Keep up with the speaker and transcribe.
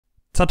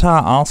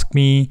Tatar asked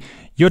me,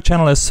 your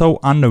channel is so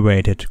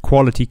underrated,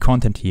 quality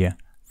content here.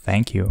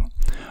 Thank you.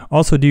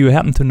 Also, do you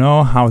happen to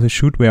know how to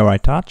shoot where I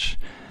touch?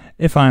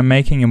 If I'm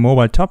making a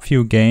mobile top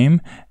view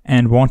game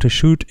and want to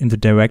shoot in the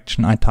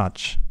direction I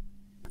touch.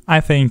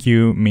 I think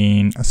you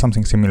mean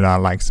something similar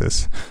like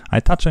this. I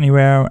touch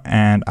anywhere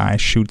and I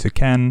shoot the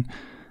can,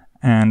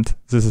 and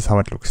this is how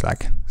it looks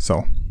like.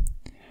 So,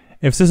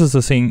 if this is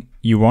the thing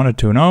you wanted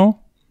to know,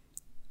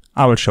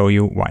 I will show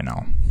you why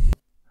now.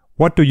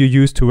 What do you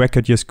use to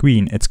record your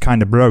screen? It's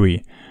kinda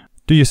blurry.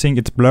 Do you think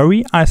it's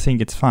blurry? I think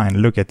it's fine.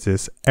 Look at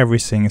this.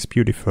 Everything is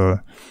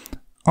beautiful.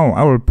 Oh,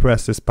 I will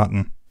press this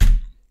button.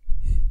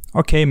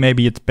 Okay,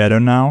 maybe it's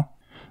better now.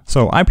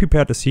 So I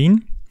prepared a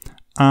scene.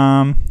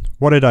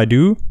 What did I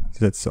do?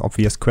 That's the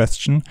obvious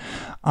question.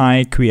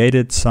 I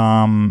created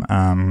some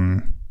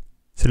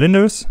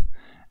cylinders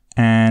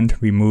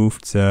and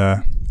removed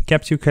the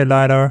capsule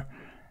collider,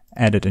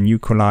 added a new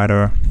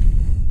collider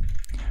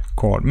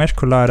called mesh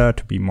collider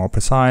to be more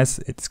precise.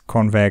 It's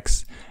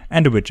convex,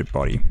 and a rigid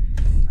body.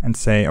 And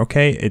say,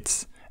 okay,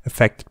 it's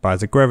affected by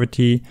the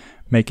gravity,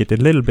 make it a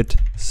little bit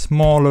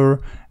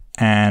smaller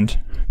and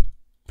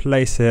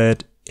place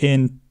it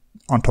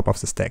on top of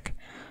the stack.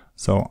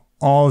 So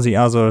all the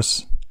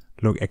others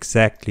look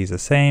exactly the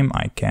same.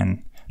 I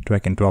can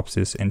drag and drop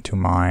this into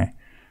my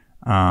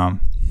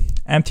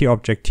empty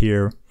object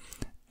here,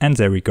 and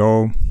there we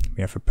go.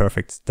 We have a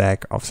perfect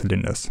stack of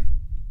cylinders.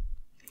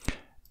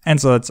 And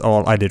so that's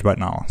all I did right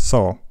now.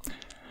 So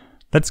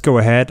let's go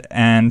ahead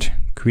and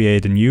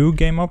create a new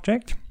game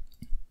object,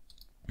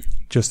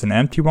 just an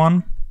empty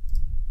one,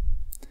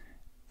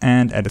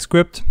 and add a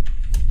script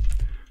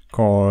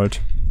called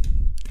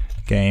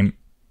game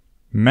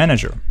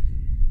manager.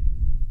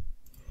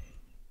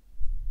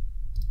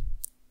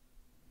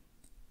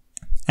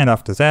 And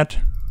after that,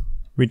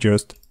 we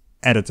just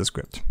added the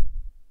script.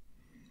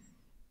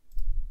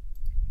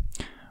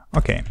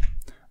 Okay,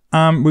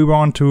 we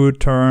want to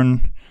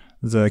turn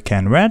the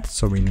can red,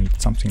 so we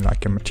need something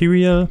like a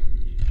material.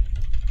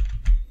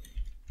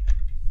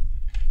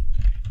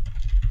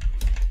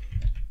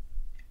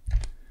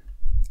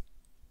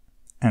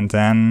 And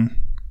then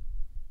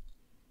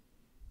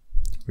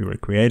we will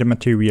create a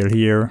material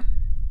here.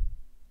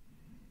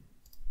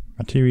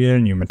 Material,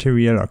 new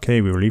material. Okay,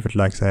 we will leave it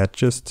like that.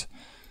 Just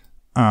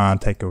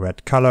take a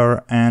red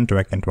color and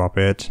drag and drop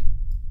it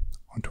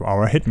onto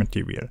our hit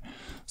material.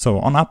 So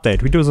on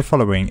update, we do the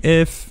following.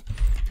 If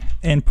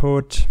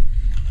input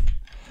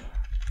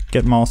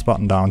get mouse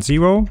button down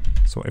 0,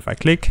 so if I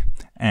click,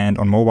 and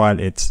on mobile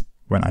it's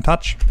when I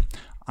touch,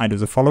 I do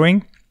the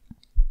following.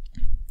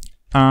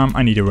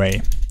 I need a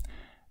ray.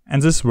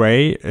 And this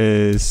ray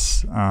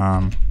is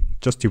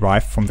just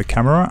derived from the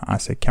camera. I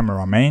say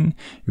camera main.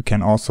 You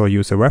can also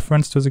use a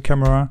reference to the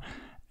camera.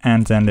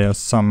 And then there's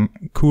some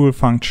cool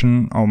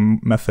function or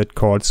method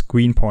called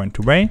screen point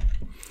to ray.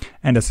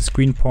 And as a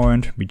screen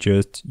point, we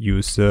just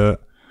use the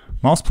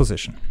mouse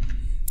position,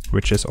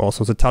 which is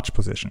also the touch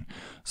position.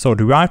 So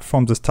derived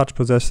from this touch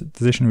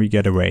position, we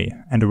get a ray.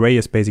 And a ray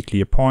is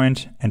basically a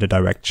point and a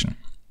direction.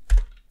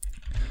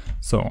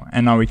 So,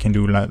 and now we can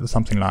do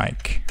something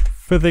like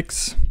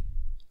physics,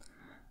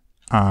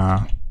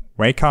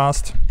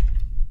 raycast,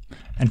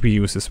 and we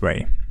use this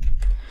ray.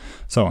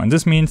 So, and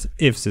this means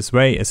if this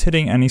ray is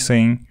hitting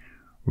anything,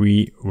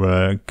 we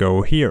will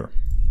go here.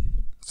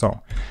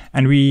 So,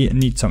 and we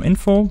need some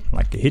info,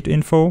 like a hit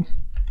info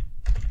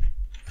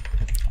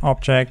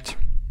object,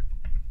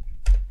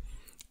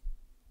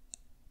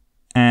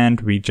 and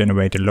we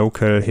generate a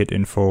local hit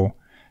info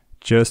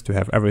just to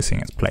have everything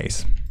in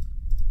place.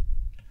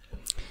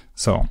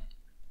 So,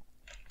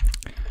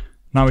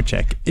 now we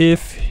check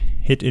if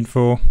hit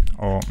info,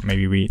 or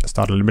maybe we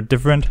start a little bit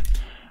different,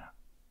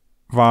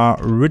 var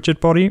rigid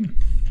body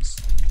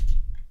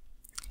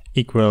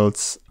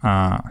equals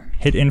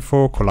hit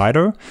info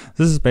collider.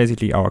 This is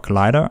basically our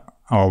collider.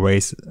 Our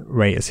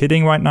ray is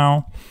hitting right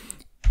now,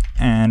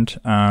 and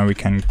we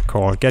can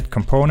call get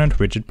component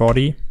rigid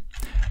body,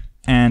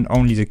 and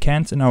only the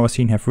cans in our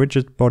scene have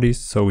rigid bodies,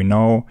 so we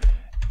know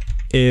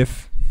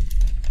if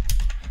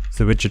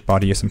the rigid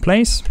body is in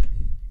place,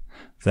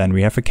 then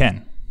we have a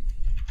can.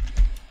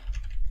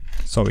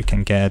 So we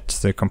can get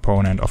the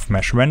component of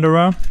mesh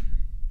renderer,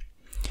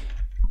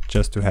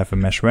 just to have a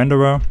mesh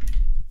renderer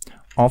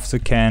of the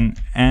can,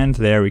 and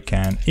there we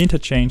can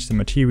interchange the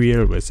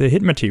material with the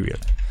hit material.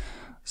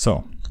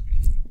 So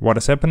what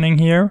is happening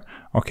here?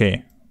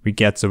 Okay, we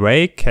get the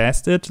ray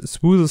casted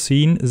through the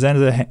scene, then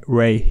the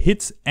ray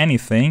hits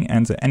anything,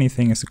 and the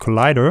anything is a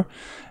collider,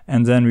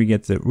 and then we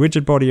get the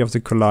rigid body of the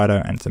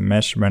collider and the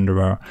mesh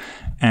renderer.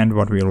 And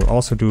what we will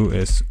also do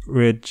is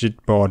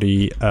rigid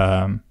body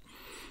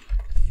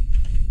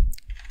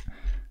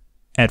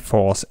add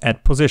force,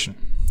 add position.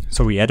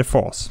 So we add a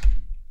force.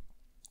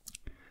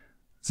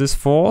 This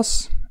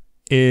force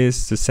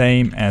is the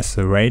same as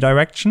the ray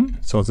direction.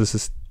 So this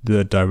is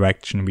the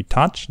direction we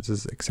touch. This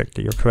is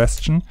exactly your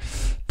question.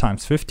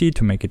 Times 50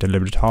 to make it a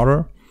little bit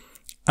harder.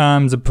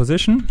 The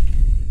position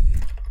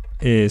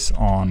is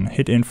on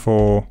hit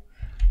info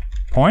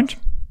point.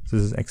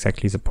 This is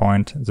exactly the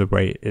point the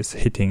ray is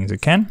hitting the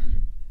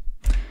can.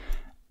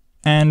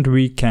 And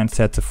we can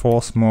set the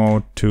force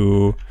mode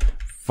to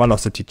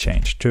velocity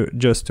change,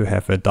 just to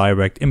have a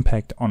direct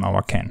impact on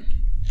our can.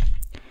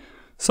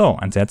 So,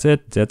 and that's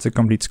it. That's a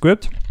complete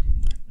script.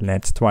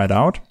 Let's try it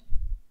out.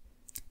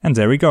 And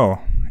there we go.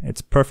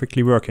 It's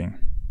perfectly working.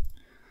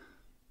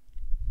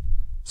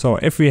 So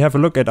if we have a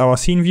look at our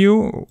scene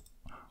view,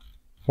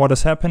 what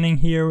is happening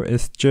here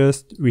is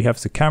just we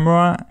have the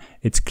camera,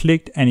 it's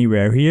clicked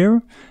anywhere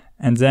here,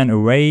 and then a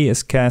ray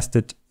is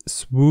casted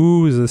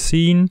through the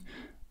scene.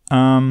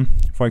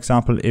 For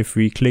example, if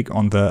we click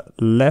on the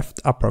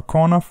left upper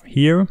corner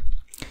here,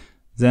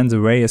 then the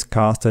ray is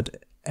casted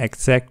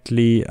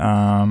exactly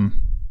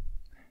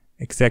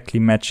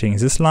matching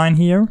this line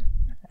here.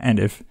 And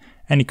if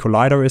any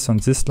collider is on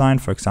this line,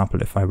 for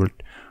example, if I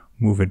would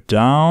move it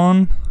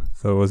down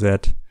so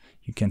that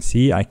you can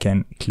see I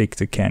can click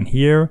the can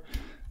here,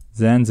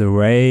 then the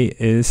ray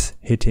is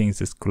hitting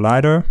this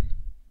collider.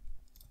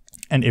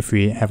 And if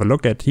we have a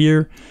look at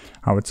here,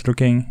 how it's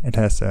looking, it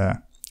has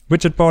a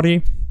widget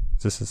body.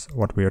 This is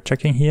what we are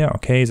checking here.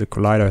 Okay, the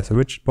collider has a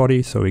widget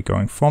body, so we're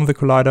going from the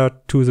collider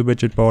to the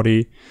widget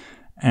body,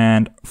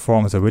 and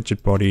from the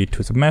widget body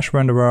to the mesh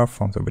renderer,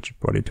 from the widget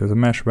body to the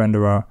mesh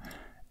renderer,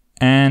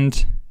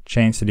 and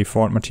change the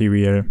default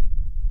material.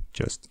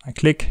 Just I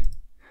click,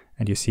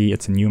 and you see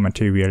it's a new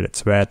material,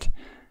 it's red,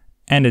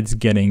 and it's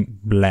getting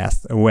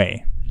blasted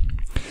away.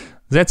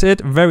 That's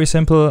it, very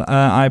simple.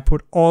 I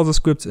put all the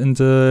scripts in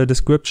the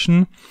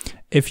description.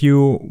 If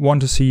you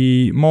want to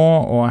see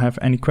more or have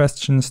any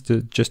questions,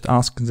 just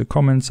ask in the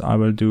comments. I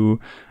will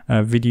do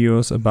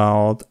videos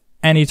about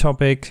any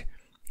topic,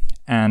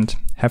 and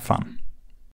have fun.